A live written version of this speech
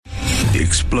The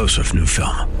explosive new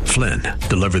film, Flynn,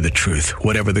 deliver the truth,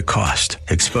 whatever the cost,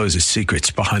 exposes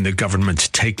secrets behind the government's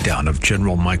takedown of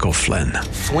General Michael Flynn.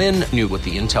 Flynn knew what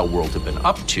the intel world had been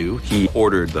up to. He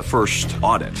ordered the first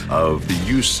audit of the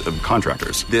use of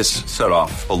contractors. This set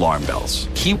off alarm bells.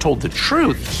 He told the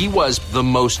truth. He was the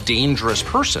most dangerous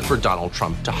person for Donald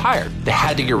Trump to hire. They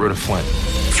had to get rid of Flynn.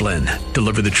 Flynn,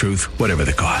 deliver the truth, whatever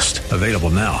the cost. Available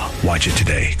now. Watch it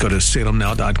today. Go to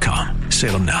salemnow.com.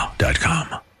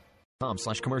 salemnow.com.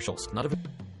 /commercials.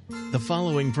 The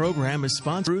following program is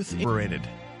sponsored.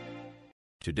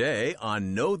 Today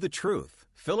on Know the Truth,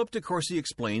 Philip DeCourcy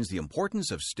explains the importance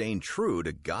of staying true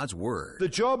to God's Word. The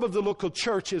job of the local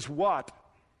church is what?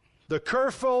 The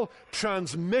careful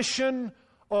transmission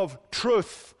of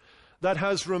truth that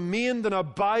has remained and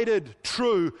abided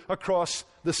true across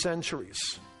the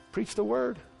centuries. Preach the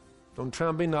Word. Don't try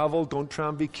and be novel. Don't try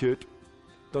and be cute.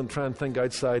 Don't try and think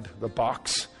outside the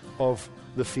box of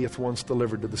the faith once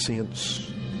delivered to the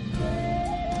saints.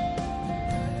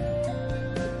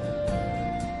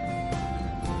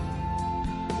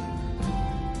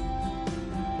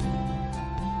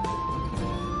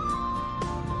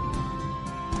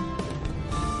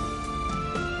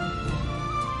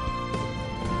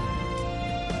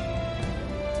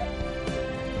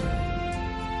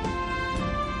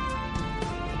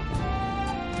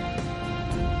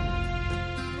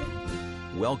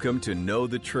 Welcome to Know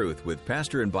the Truth with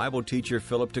pastor and Bible teacher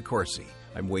Philip DeCourcy.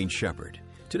 I'm Wayne Shepherd.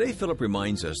 Today, Philip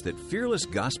reminds us that fearless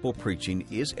gospel preaching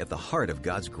is at the heart of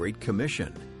God's Great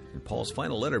Commission. In Paul's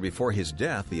final letter before his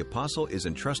death, the apostle is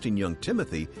entrusting young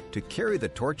Timothy to carry the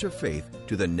torch of faith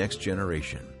to the next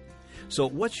generation. So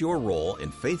what's your role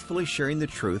in faithfully sharing the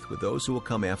truth with those who will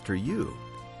come after you?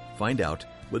 Find out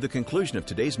with the conclusion of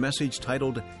today's message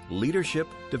titled Leadership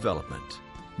Development.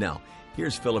 Now,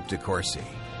 here's Philip DeCourcy.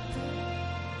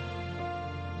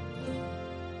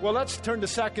 Well, let's turn to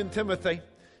 2 Timothy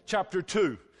chapter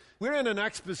 2. We're in an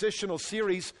expositional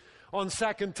series on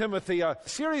 2 Timothy, a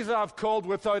series I've called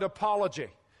Without Apology.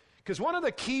 Because one of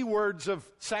the key words of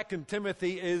 2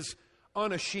 Timothy is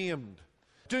unashamed.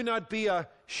 Do not be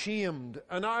ashamed.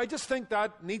 And I just think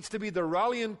that needs to be the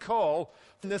rallying call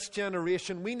in this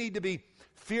generation. We need to be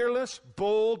fearless,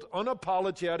 bold,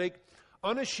 unapologetic,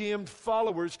 unashamed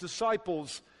followers,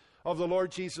 disciples of the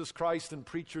Lord Jesus Christ and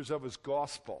preachers of His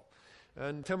gospel.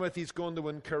 And Timothy's going to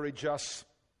encourage us.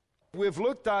 We've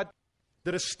looked at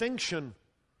the distinction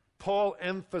Paul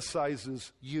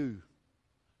emphasizes you.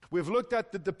 We've looked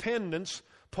at the dependence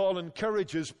Paul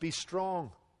encourages, be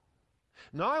strong.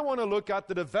 Now I want to look at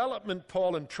the development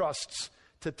Paul entrusts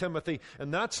to Timothy,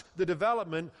 and that's the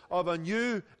development of a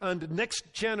new and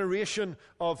next generation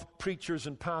of preachers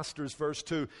and pastors, verse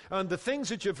 2. And the things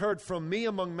that you've heard from me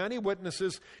among many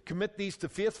witnesses, commit these to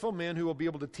faithful men who will be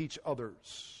able to teach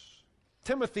others.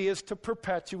 Timothy is to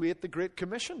perpetuate the Great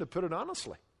Commission, to put it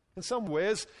honestly. In some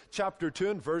ways, chapter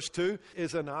 2 and verse 2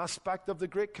 is an aspect of the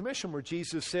Great Commission where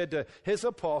Jesus said to His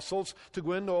apostles to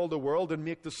go into all the world and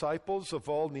make disciples of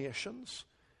all nations.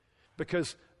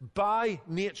 Because by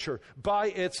nature, by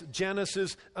its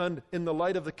genesis, and in the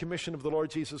light of the commission of the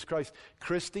Lord Jesus Christ,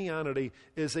 Christianity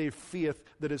is a faith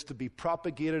that is to be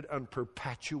propagated and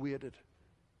perpetuated.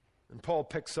 And Paul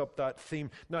picks up that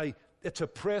theme. Now, it's a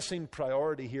pressing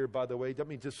priority here, by the way. Let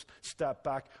me just step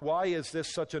back. Why is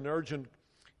this such an urgent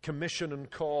commission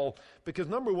and call? Because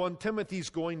number one,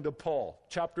 Timothy's going to Paul.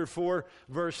 Chapter 4,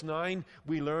 verse 9,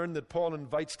 we learn that Paul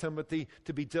invites Timothy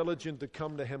to be diligent to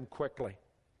come to him quickly.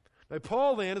 Now,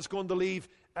 Paul then is going to leave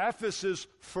Ephesus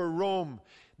for Rome.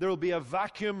 There will be a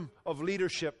vacuum of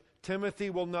leadership. Timothy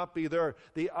will not be there.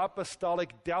 The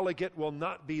apostolic delegate will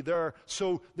not be there.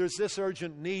 So there's this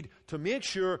urgent need to make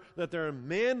sure that there are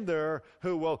men there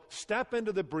who will step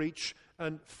into the breach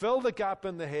and fill the gap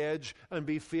in the hedge and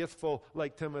be faithful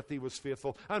like Timothy was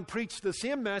faithful and preach the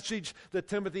same message that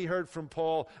Timothy heard from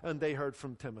Paul and they heard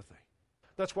from Timothy.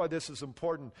 That's why this is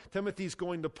important. Timothy's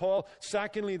going to Paul.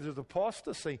 Secondly, there's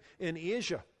apostasy in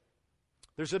Asia.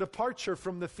 There's a departure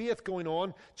from the faith going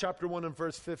on, chapter 1 and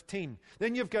verse 15.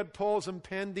 Then you've got Paul's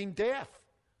impending death.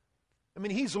 I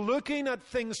mean, he's looking at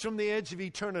things from the edge of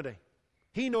eternity.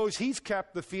 He knows he's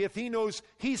kept the faith. He knows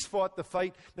he's fought the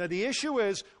fight. Now the issue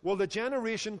is, will the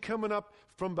generation coming up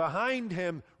from behind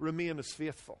him remain as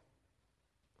faithful?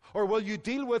 Or will you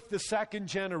deal with the second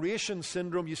generation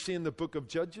syndrome you see in the book of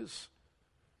Judges?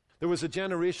 There was a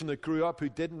generation that grew up who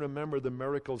didn't remember the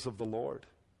miracles of the Lord.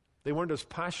 They weren't as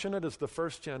passionate as the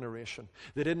first generation.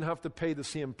 They didn't have to pay the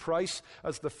same price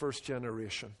as the first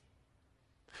generation.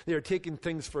 They are taking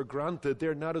things for granted.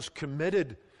 They're not as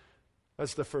committed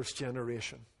as the first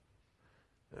generation.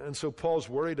 And so Paul's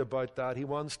worried about that. He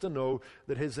wants to know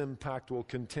that his impact will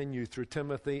continue through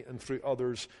Timothy and through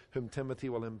others whom Timothy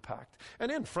will impact. And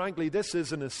then, frankly, this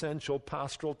is an essential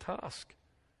pastoral task.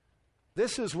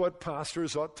 This is what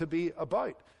pastors ought to be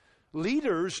about.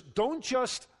 Leaders don't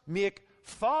just make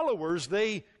followers,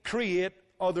 they create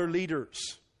other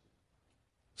leaders.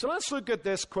 So let's look at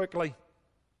this quickly.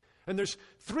 And there's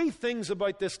three things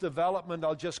about this development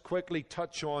I'll just quickly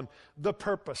touch on. The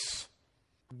purpose.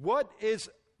 What is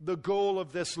the goal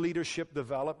of this leadership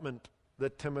development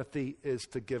that Timothy is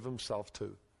to give himself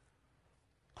to?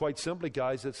 Quite simply,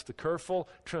 guys, it's the careful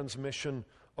transmission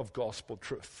of gospel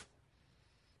truth.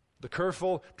 The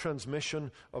careful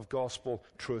transmission of gospel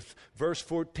truth. Verse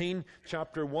 14,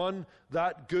 chapter 1,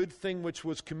 that good thing which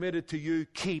was committed to you,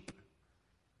 keep.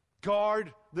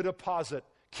 Guard the deposit.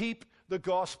 Keep the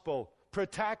gospel.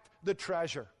 Protect the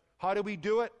treasure. How do we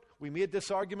do it? We made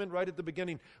this argument right at the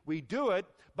beginning. We do it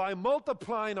by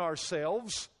multiplying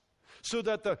ourselves so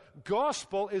that the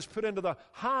gospel is put into the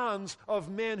hands of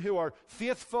men who are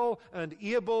faithful and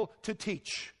able to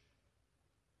teach,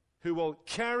 who will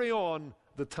carry on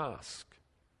the task.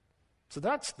 So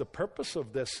that's the purpose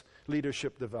of this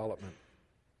leadership development.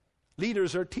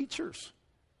 Leaders are teachers.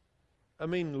 I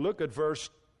mean, look at verse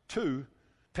 2.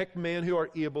 Pick men who are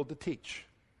able to teach.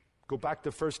 Go back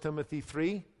to 1 Timothy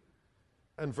 3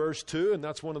 and verse 2, and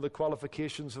that's one of the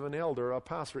qualifications of an elder, a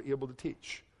pastor able to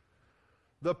teach.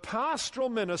 The pastoral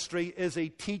ministry is a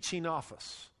teaching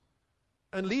office,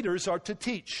 and leaders are to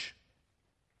teach,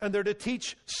 and they're to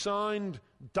teach sound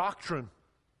doctrine.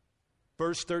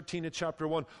 Verse 13 of chapter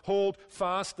 1, hold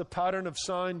fast the pattern of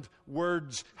sound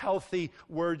words, healthy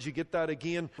words. You get that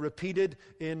again repeated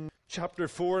in chapter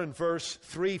 4 and verse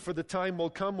 3. For the time will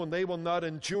come when they will not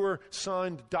endure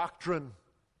sound doctrine.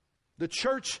 The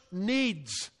church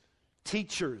needs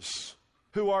teachers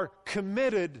who are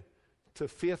committed to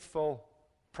faithful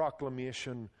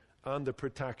proclamation and the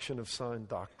protection of sound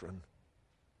doctrine.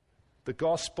 The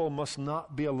gospel must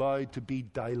not be allowed to be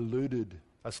diluted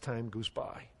as time goes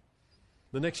by.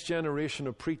 The next generation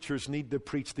of preachers need to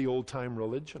preach the old-time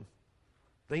religion.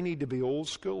 They need to be old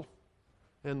school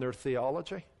in their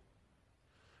theology.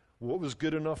 What was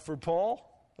good enough for Paul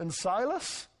and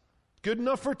Silas? Good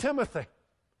enough for Timothy.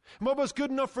 And what was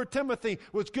good enough for Timothy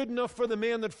was good enough for the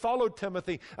men that followed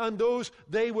Timothy and those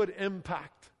they would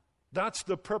impact. That's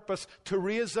the purpose, to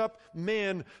raise up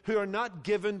men who are not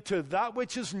given to that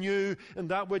which is new and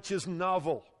that which is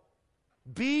novel.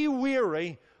 Be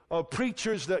wary of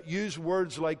preachers that use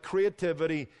words like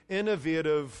creativity,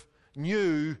 innovative,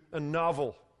 new, and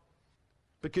novel.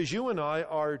 Because you and I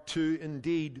are to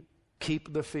indeed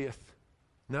keep the faith.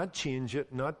 Not change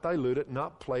it, not dilute it,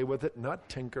 not play with it, not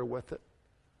tinker with it.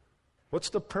 What's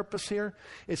the purpose here?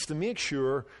 It's to make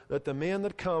sure that the men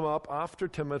that come up after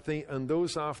Timothy and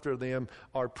those after them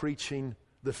are preaching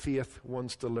the faith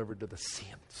once delivered to the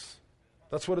saints.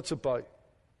 That's what it's about.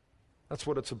 That's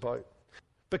what it's about.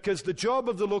 Because the job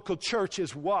of the local church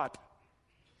is what?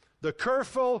 The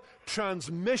careful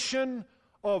transmission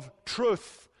of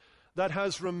truth that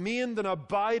has remained and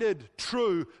abided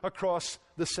true across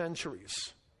the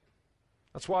centuries.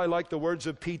 That's why I like the words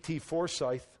of P.T.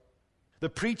 Forsyth. The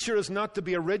preacher is not to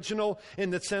be original in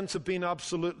the sense of being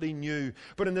absolutely new,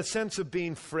 but in the sense of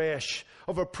being fresh,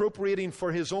 of appropriating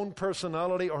for his own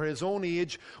personality or his own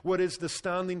age what is the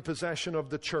standing possession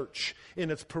of the church in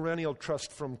its perennial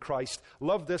trust from Christ.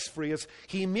 Love this phrase.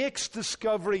 He makes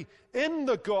discovery in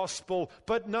the gospel,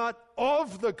 but not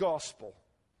of the gospel.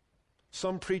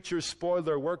 Some preachers spoil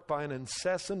their work by an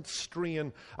incessant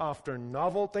strain after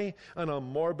novelty and a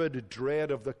morbid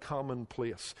dread of the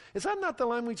commonplace. Is that not the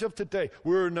language of today?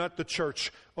 We're not the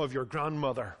church of your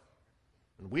grandmother.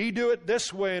 And we do it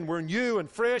this way, and we're new and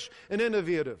fresh and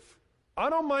innovative. I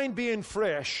don't mind being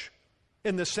fresh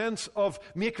in the sense of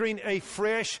making a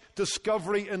fresh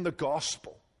discovery in the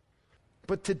gospel.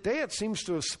 But today it seems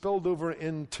to have spilled over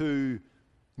into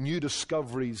new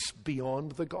discoveries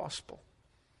beyond the gospel,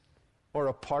 or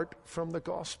apart from the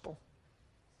gospel.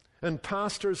 And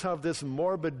pastors have this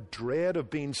morbid dread of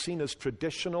being seen as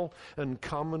traditional and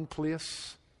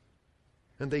commonplace.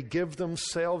 And they give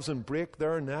themselves and break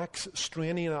their necks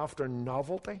straining after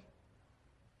novelty.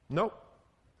 No,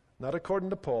 not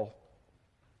according to Paul.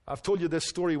 I've told you this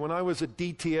story. When I was at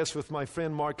DTS with my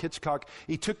friend Mark Hitchcock,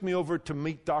 he took me over to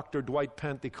meet Dr. Dwight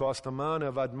Pentecost, a man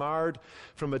I've admired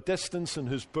from a distance and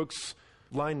whose books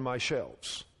line my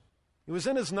shelves. He was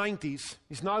in his 90s.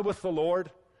 He's now with the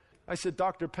Lord. I said,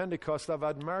 Dr. Pentecost, I've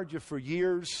admired you for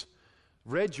years,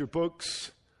 read your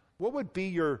books. What would be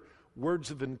your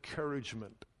words of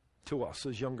encouragement to us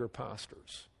as younger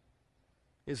pastors?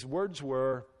 His words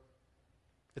were,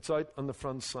 It's out on the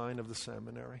front sign of the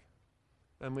seminary.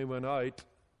 And we went out,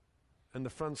 and the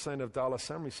front sign of Dallas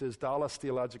Seminary says, Dallas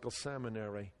Theological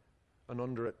Seminary, and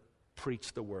under it,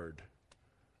 preach the word.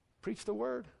 Preach the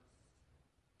word.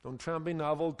 Don't try and be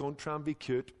novel. Don't try and be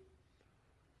cute.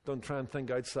 Don't try and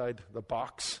think outside the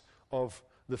box of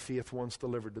the faith once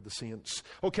delivered to the saints.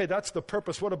 Okay, that's the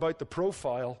purpose. What about the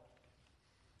profile?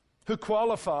 Who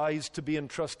qualifies to be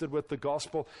entrusted with the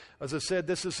gospel? As I said,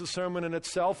 this is a sermon in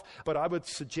itself, but I would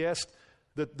suggest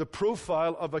that the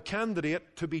profile of a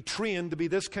candidate to be trained to be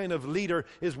this kind of leader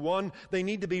is one, they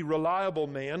need to be reliable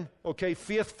men, okay,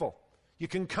 faithful. You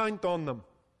can count on them.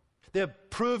 They've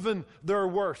proven their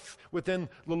worth within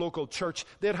the local church.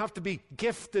 They'd have to be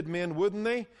gifted men, wouldn't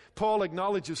they? Paul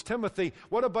acknowledges Timothy.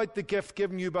 What about the gift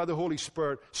given you by the Holy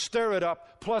Spirit? Stir it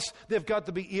up. Plus, they've got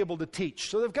to be able to teach.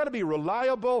 So they've got to be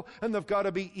reliable, and they've got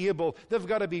to be able. They've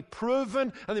got to be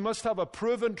proven, and they must have a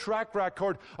proven track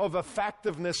record of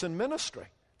effectiveness in ministry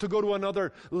to go to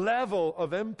another level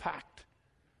of impact.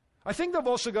 I think they've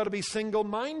also got to be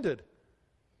single-minded.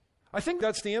 I think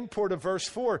that's the import of verse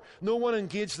 4. No one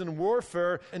engaged in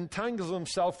warfare entangles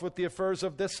himself with the affairs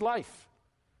of this life.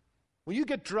 When you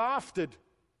get drafted,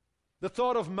 the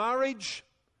thought of marriage,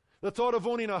 the thought of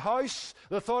owning a house,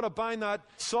 the thought of buying that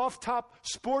soft-top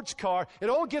sports car, it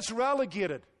all gets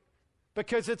relegated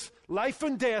because it's life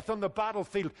and death on the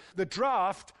battlefield. The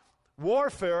draft,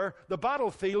 warfare, the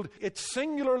battlefield, it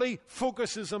singularly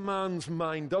focuses a man's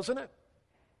mind, doesn't it?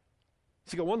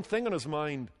 He's got one thing on his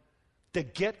mind: to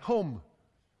get home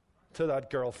to that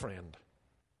girlfriend.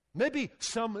 Maybe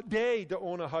someday to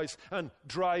own a house and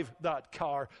drive that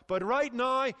car. But right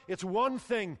now, it's one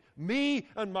thing: me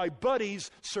and my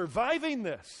buddies surviving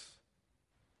this.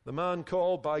 The man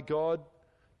called by God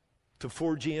to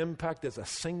 4G Impact is a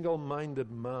single-minded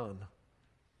man.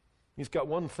 He's got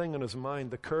one thing on his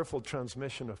mind: the careful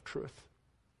transmission of truth.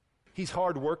 He's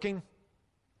hard-working.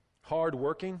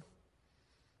 Hard-working.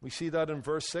 We see that in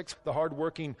verse 6, the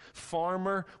hard-working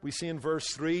farmer. We see in verse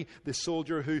 3, the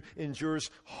soldier who endures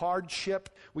hardship.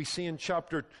 We see in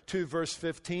chapter 2, verse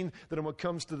 15, that when it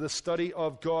comes to the study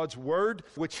of God's Word,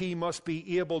 which he must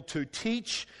be able to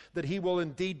teach, that he will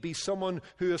indeed be someone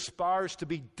who aspires to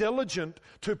be diligent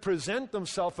to present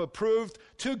himself approved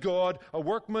to God, a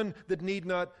workman that need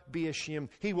not be ashamed.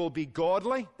 He will be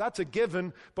godly. That's a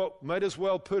given, but might as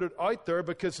well put it out there,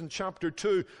 because in chapter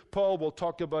 2, Paul will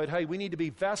talk about how we need to be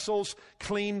vessels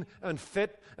clean and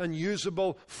fit and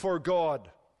usable for God.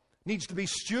 Needs to be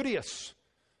studious.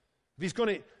 If he's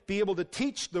going to be able to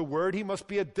teach the Word, he must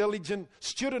be a diligent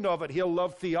student of it. He'll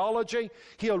love theology.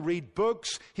 He'll read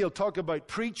books. He'll talk about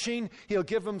preaching. He'll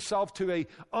give himself to a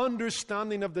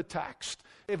understanding of the text.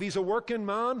 If he's a working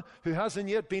man who hasn't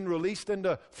yet been released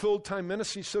into full-time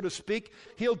ministry, so to speak,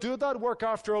 he'll do that work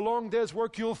after a long day's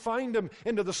work. You'll find him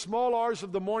into the small hours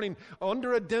of the morning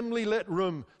under a dimly lit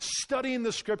room, studying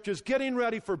the Scriptures, getting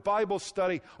ready for Bible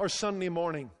study or Sunday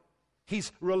morning.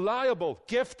 He's reliable,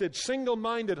 gifted,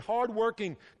 single-minded,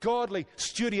 hard-working, godly,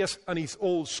 studious, and he's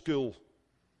old school.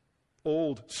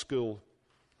 Old school.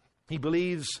 He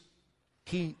believes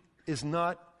he is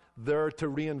not there to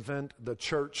reinvent the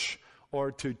church or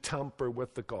to tamper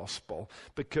with the gospel,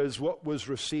 because what was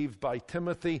received by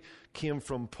Timothy came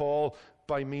from Paul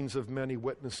by means of many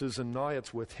witnesses, and now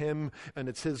it's with him, and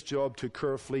it's his job to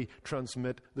carefully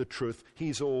transmit the truth.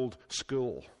 He's old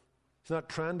school. He's not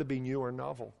trying to be new or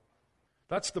novel.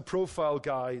 That's the profile,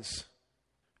 guys.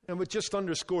 And we just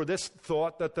underscore this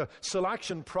thought that the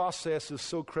selection process is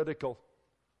so critical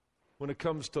when it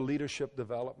comes to leadership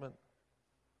development.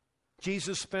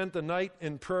 Jesus spent the night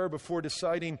in prayer before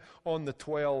deciding on the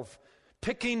 12.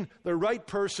 Picking the right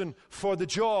person for the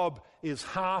job is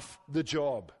half the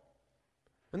job.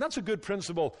 And that's a good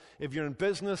principle if you're in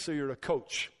business or you're a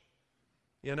coach.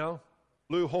 You know?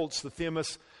 Lou Holtz, the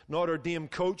famous Notre Dame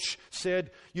coach, said,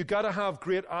 you got to have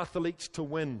great athletes to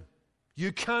win.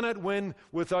 You cannot win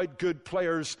without good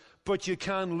players, but you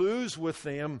can lose with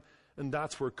them, and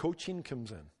that's where coaching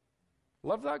comes in.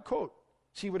 Love that quote.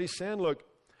 See what he's saying? Look,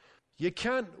 you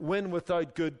can't win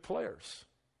without good players.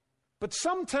 But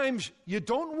sometimes you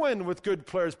don't win with good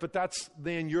players, but that's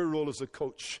then your role as a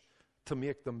coach to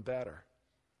make them better.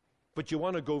 But you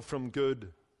want to go from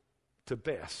good to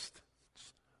best.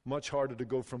 It's much harder to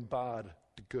go from bad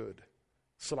to good.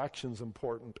 Selection's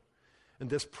important. And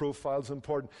this profile's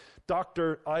important.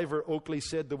 Dr. Ivor Oakley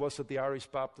said to us at the Irish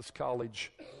Baptist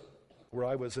College, where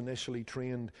I was initially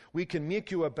trained, we can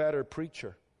make you a better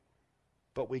preacher,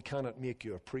 but we cannot make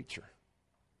you a preacher.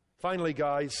 Finally,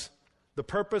 guys, the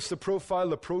purpose, the profile,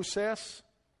 the process.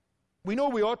 We know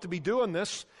we ought to be doing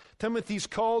this. Timothy's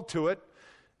called to it.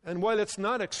 And while it's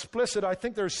not explicit, I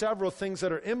think there are several things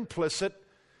that are implicit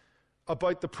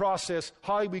about the process,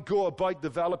 how we go about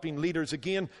developing leaders.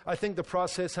 Again, I think the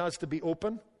process has to be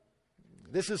open.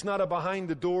 This is not a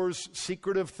behind-the-doors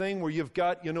secretive thing where you've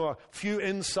got, a few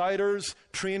insiders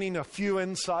training a few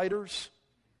insiders.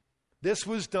 This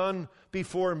was done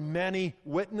before many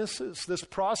witnesses. This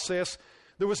process,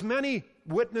 there was many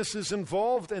witnesses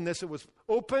involved in this. It was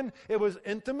open. It was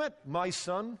intimate. My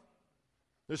son.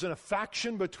 There's an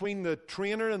affection between the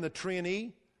trainer and the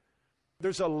trainee.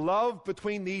 There's a love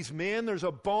between these men. There's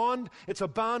a bond. It's a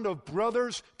band of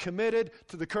brothers committed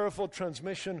to the careful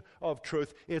transmission of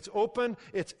truth. It's open.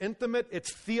 It's intimate.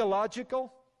 It's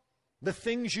theological. The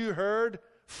things you heard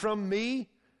from me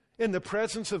in the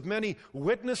presence of many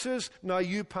witnesses, now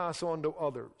you pass on to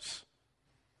others.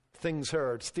 Things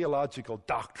heard. It's theological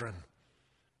doctrine.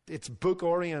 It's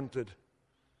book-oriented.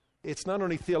 It's not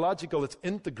only theological, it's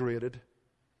integrated.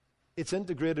 It's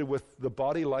integrated with the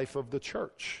body life of the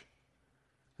church.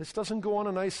 This doesn't go on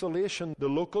in isolation. The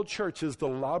local church is the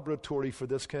laboratory for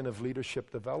this kind of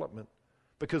leadership development.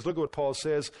 Because look at what Paul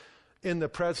says, in the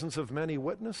presence of many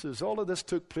witnesses. All of this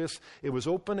took place. It was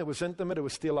open, it was intimate, it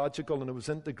was theological, and it was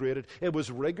integrated. It was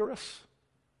rigorous.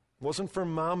 It wasn't for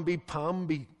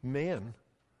mamby-pamby men.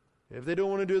 If they don't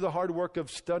want to do the hard work of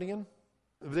studying,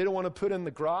 if they don't want to put in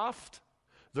the graft,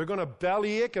 they're going to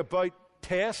bellyache about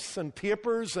tests and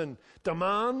papers and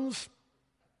demands.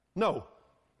 No.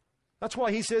 That's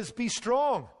why he says, be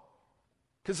strong.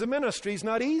 Because the ministry is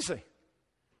not easy.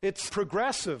 It's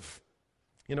progressive.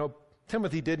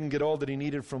 Timothy didn't get all that he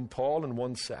needed from Paul in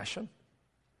one session.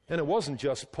 And it wasn't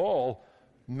just Paul.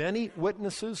 Many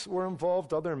witnesses were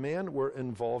involved. Other men were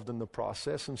involved in the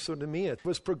process. And so to me, it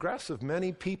was progressive.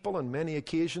 Many people on many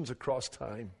occasions across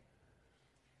time.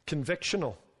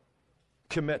 Convictional.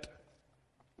 Commit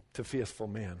to faithful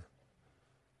men.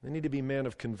 They need to be men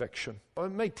of conviction.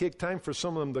 It may take time for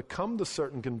some of them to come to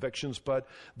certain convictions, but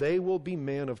they will be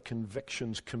men of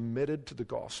convictions committed to the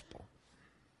gospel.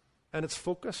 And it's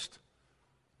focused.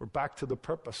 We're back to the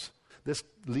purpose. This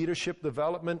leadership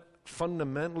development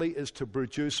fundamentally is to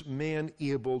produce men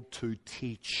able to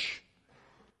teach.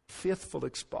 Faithful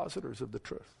expositors of the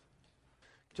truth.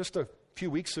 Just a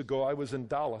few weeks ago, I was in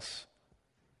Dallas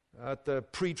at the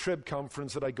pre-trib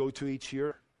conference that I go to each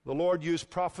year. The Lord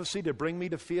used prophecy to bring me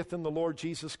to faith in the Lord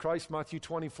Jesus Christ, Matthew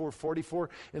 24:44.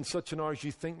 In such an hour as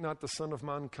you think not, the Son of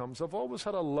Man comes. I've always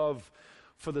had a love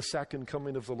for the second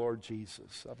coming of the Lord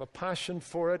Jesus. I have a passion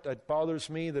for it. It bothers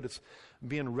me that it's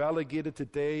being relegated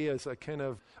today as a kind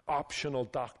of optional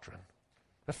doctrine.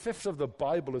 A fifth of the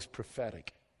Bible is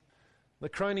prophetic. The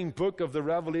crowning book of the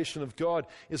revelation of God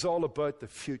is all about the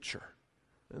future.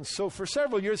 And so for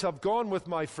several years I've gone with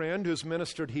my friend who's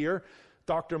ministered here,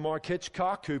 Dr. Mark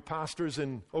Hitchcock, who pastors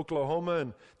in Oklahoma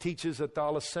and teaches at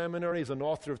Dallas Seminary. He's an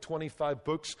author of 25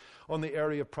 books on the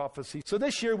area of prophecy. So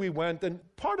this year we went, and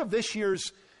part of this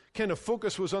year's kind of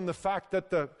focus was on the fact that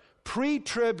the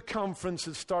pre-trib conference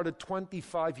had started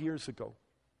 25 years ago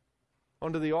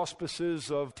under the auspices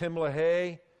of Tim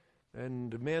LaHaye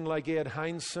and men like Ed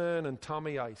Hindson and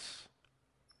Tommy Ice.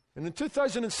 And in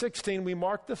 2016, we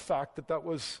marked the fact that that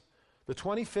was the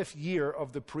 25th year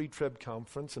of the pre-trib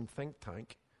conference and think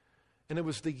tank. And it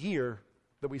was the year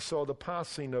that we saw the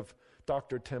passing of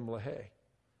Dr. Tim LaHaye.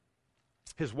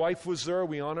 His wife was there.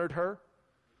 We honored her.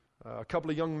 A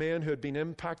couple of young men who had been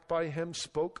impacted by him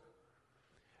spoke.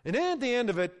 And then at the end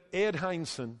of it, Ed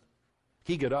Hindson,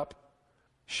 he got up,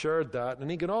 shared that, and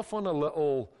he got off on a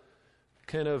little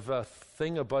kind of a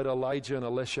thing about Elijah and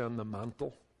Elisha and the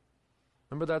mantle.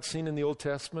 Remember that scene in the Old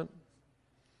Testament?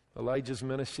 Elijah's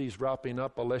ministry is wrapping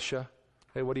up. Elisha,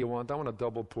 hey, what do you want? I want a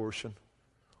double portion.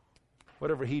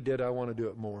 Whatever he did, I want to do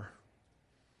it more.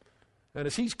 And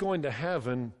as he's going to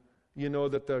heaven, you know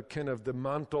that the kind of the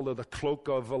mantle or the cloak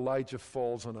of Elijah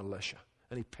falls on Elisha,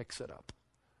 and he picks it up.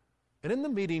 And in the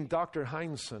meeting, Dr.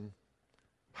 Hindson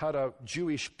had a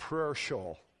Jewish prayer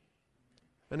shawl.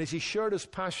 And as he shared his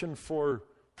passion for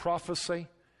prophecy,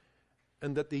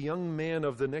 and that the young men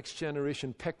of the next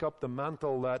generation pick up the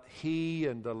mantle that he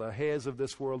and the LaHayes of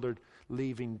this world are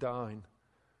leaving down,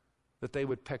 that they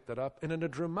would pick that up. And in a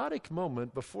dramatic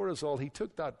moment, before us all, he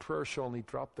took that prayer shawl and he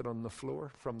dropped it on the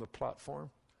floor from the platform.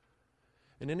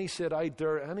 And then he said, I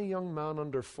dare any young man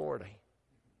under 40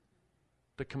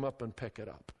 to come up and pick it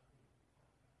up.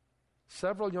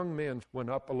 Several young men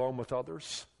went up along with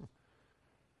others.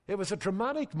 It was a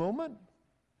dramatic moment.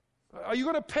 Are you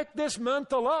going to pick this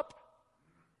mantle up?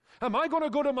 Am I going to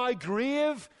go to my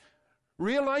grave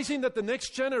realizing that the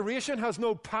next generation has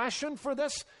no passion for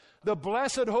this? The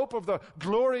blessed hope of the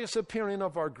glorious appearing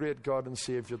of our great God and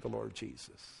Savior, the Lord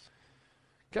Jesus.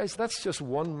 Guys, that's just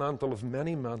one mantle of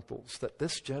many mantles that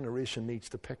this generation needs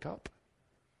to pick up.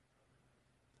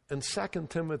 And 2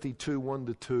 Timothy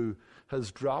 2:1-2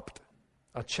 has dropped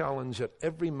a challenge at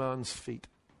every man's feet.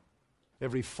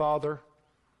 Every father,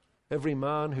 every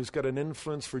man who's got an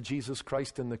influence for Jesus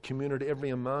Christ in the community,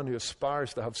 every man who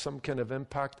aspires to have some kind of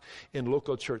impact in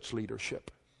local church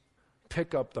leadership.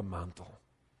 Pick up the mantle.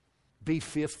 Be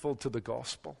faithful to the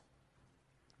gospel.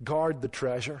 Guard the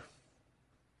treasure.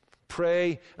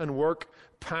 Pray and work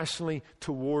passionately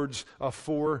towards a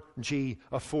 4G,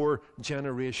 a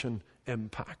 4-generation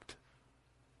impact.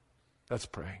 Let's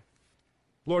pray.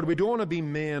 Lord, we don't want to be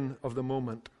men of the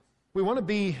moment. We want to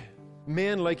be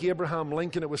men like Abraham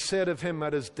Lincoln. It was said of him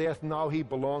at his death, now he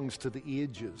belongs to the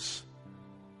ages.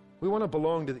 We want to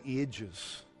belong to the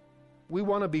ages. We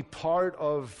want to be part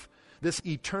of this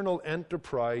eternal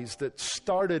enterprise that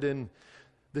started in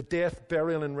the death,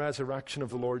 burial, and resurrection of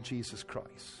the Lord Jesus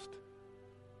Christ.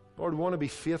 Lord, we want to be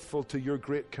faithful to your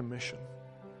great commission.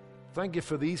 Thank you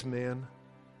for these men.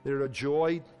 They're a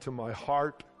joy to my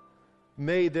heart.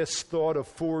 May this thought of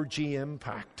 4G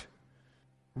impact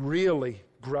really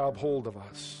grab hold of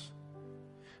us.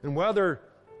 And whether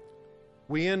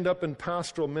we end up in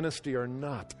pastoral ministry or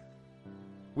not,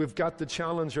 we've got to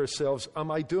challenge ourselves. Am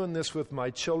I doing this with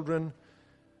my children?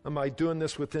 Am I doing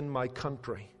this within my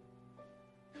country?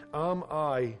 Am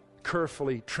I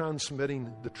carefully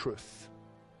transmitting the truth?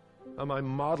 Am I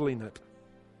modeling it?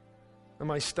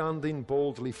 Am I standing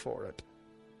boldly for it?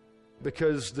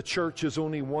 Because the church is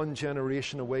only one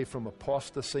generation away from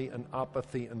apostasy and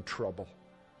apathy and trouble.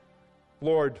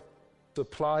 Lord,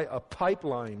 supply a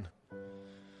pipeline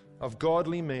of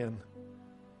godly men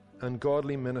and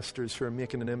godly ministers who are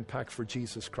making an impact for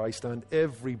Jesus Christ. And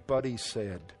everybody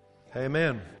said,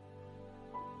 Amen.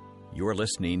 You're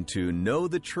listening to Know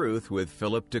the Truth with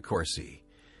Philip DeCourcy.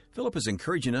 Philip is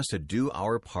encouraging us to do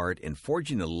our part in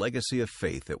forging a legacy of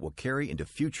faith that will carry into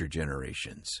future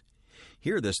generations.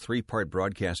 Hear this 3-part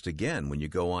broadcast again when you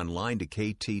go online to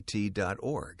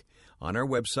ktt.org. On our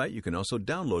website, you can also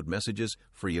download messages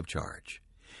free of charge.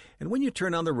 And when you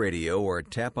turn on the radio or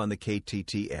tap on the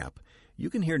KTT app, you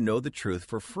can hear Know the Truth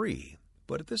for free.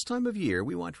 But at this time of year,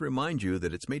 we want to remind you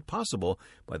that it's made possible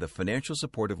by the financial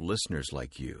support of listeners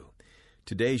like you.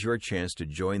 Today's your chance to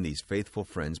join these faithful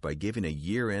friends by giving a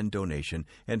year-end donation,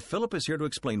 and Philip is here to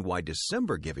explain why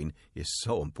December giving is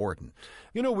so important.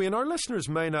 You know, Wayne, our listeners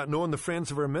may not know, and the friends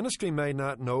of our ministry may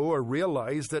not know or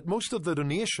realize that most of the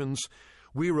donations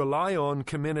we rely on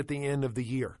come in at the end of the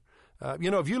year.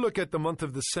 If you look at the month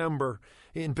of December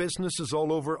in businesses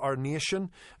all over our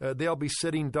nation, they'll be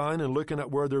sitting down and looking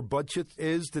at where their budget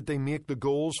is, that they make the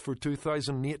goals for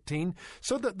 2018.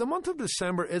 So the month of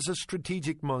December is a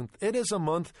strategic month. It is a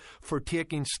month for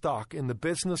taking stock in the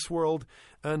business world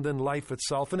and in life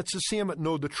itself. And it's the same at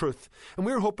Know the Truth. And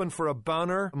we're hoping for a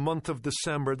banner month of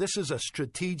December. This is a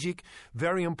strategic,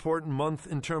 very important month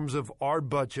in terms of our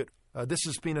budget. This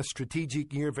has been a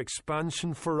strategic year of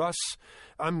expansion for us.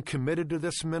 I'm committed to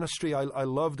this ministry. I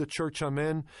love the church I'm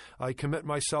in. I commit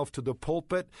myself to the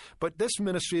pulpit. But this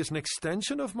ministry is an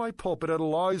extension of my pulpit. It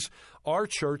allows our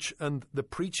church and the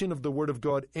preaching of the Word of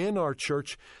God in our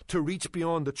church to reach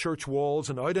beyond the church walls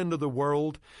and out into the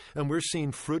world. And we're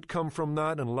seeing fruit come from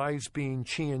that and lives being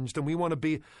changed. And we want to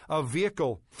be a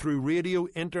vehicle through radio,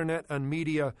 internet, and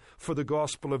media for the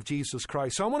gospel of Jesus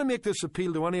Christ. So I want to make this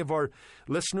appeal to any of our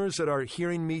listeners that are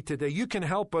hearing me today. You can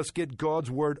help us get God's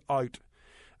Word out.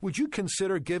 Would you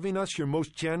consider giving us your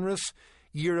most generous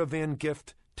year-of-end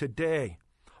gift today?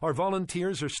 Our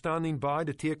volunteers are standing by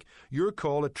to take your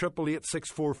call at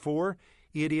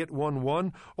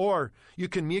 888-644-8811, or you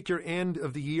can make your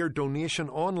end-of-the-year donation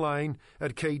online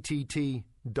at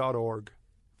ktt.org.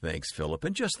 Thanks, Philip.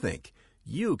 And just think,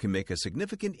 you can make a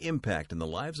significant impact in the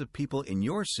lives of people in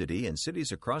your city and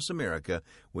cities across America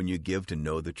when you give to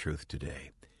Know the Truth today.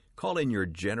 Call in your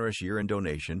generous year-end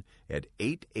donation at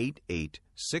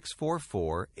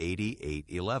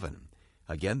 888-644-8811.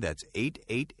 Again, that's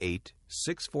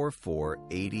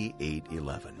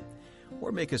 888-644-8811.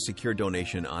 Or make a secure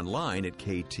donation online at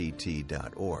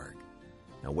ktt.org.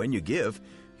 Now, when you give,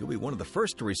 you'll be one of the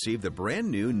first to receive the brand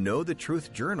new Know the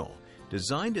Truth Journal,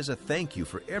 designed as a thank you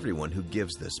for everyone who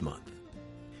gives this month.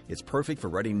 It's perfect for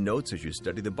writing notes as you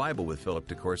study the Bible with Philip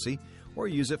DeCourcy, or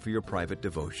use it for your private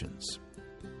devotions.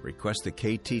 Request the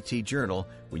KTT Journal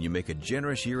when you make a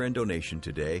generous year-end donation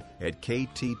today at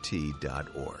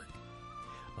ktt.org.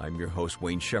 I'm your host,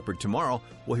 Wayne Shepherd. Tomorrow,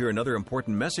 we'll hear another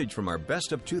important message from our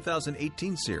Best of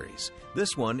 2018 series.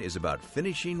 This one is about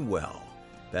finishing well.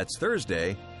 That's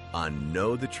Thursday on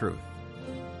Know the Truth.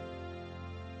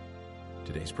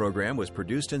 Today's program was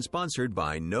produced and sponsored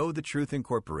by Know the Truth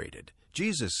Incorporated.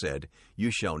 Jesus said, "You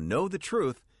shall know the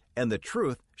truth, and the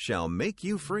truth shall make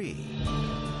you free."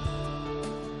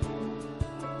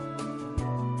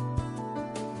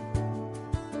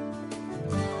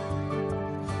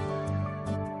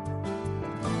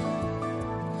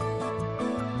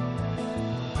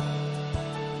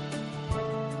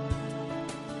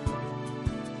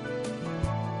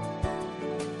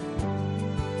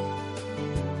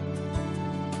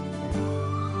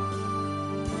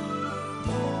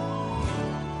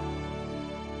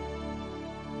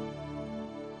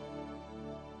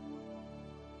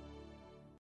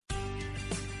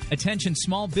 Attention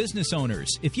small business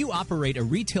owners. If you operate a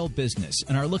retail business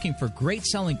and are looking for great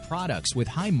selling products with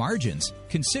high margins,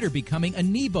 consider becoming a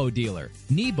Nebo dealer.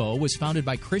 Nebo was founded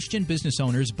by Christian business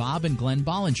owners Bob and Glenn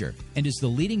Bollinger and is the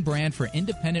leading brand for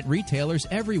independent retailers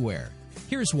everywhere.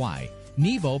 Here's why.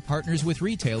 Nebo partners with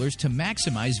retailers to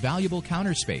maximize valuable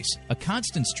counter space, a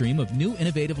constant stream of new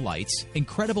innovative lights,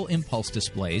 incredible impulse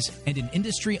displays, and an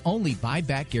industry-only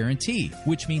buyback guarantee,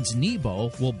 which means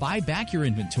Nebo will buy back your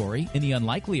inventory in the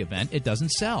unlikely event it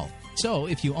doesn't sell. So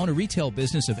if you own a retail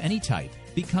business of any type,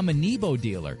 become a Nebo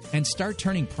dealer and start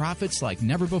turning profits like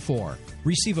never before.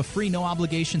 Receive a free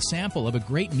no-obligation sample of a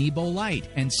great Nebo light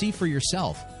and see for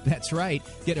yourself. That's right,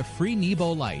 get a free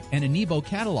Nebo light and a Nebo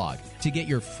catalog. To get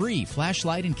your free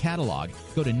flashlight and catalog,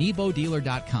 go to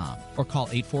NeboDealer.com or call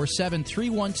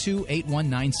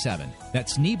 847-312-8197.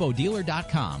 That's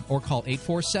NeboDealer.com or call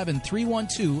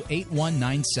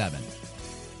 847-312-8197.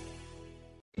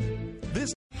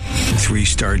 This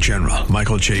 3-star General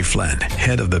Michael J. Flynn,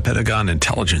 head of the Pentagon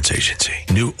Intelligence Agency,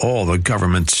 knew all the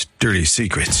government's dirty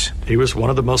secrets. He was one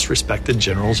of the most respected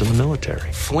generals in the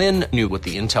military. Flynn knew what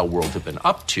the intel world had been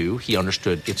up to. He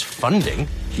understood its funding.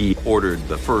 He ordered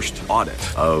the first audit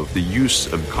of the use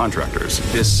of contractors.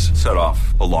 This set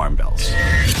off alarm bells.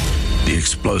 The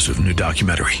explosive new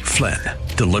documentary, Flynn,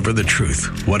 Deliver the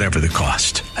Truth, Whatever the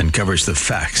Cost, uncovers the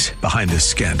facts behind this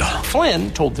scandal.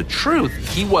 Flynn told the truth.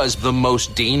 He was the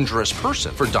most dangerous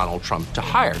person for Donald Trump to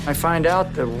hire. I find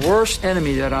out the worst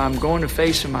enemy that I'm going to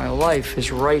face in my life is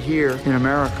right here in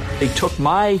America. They took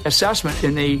my assessment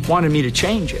and they wanted me to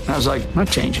change it. And I was like, I'm not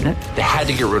changing it. They had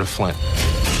to get rid of Flynn.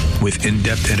 With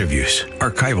in-depth interviews,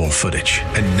 archival footage,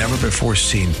 and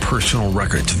never-before-seen personal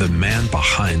records of the man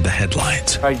behind the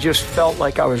headlines. I just felt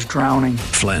like I was drowning.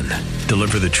 Flynn,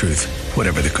 Deliver the Truth,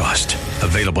 Whatever the Cost.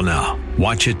 Available now.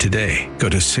 Watch it today. Go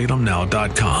to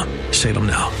salemnow.com.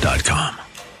 salemnow.com.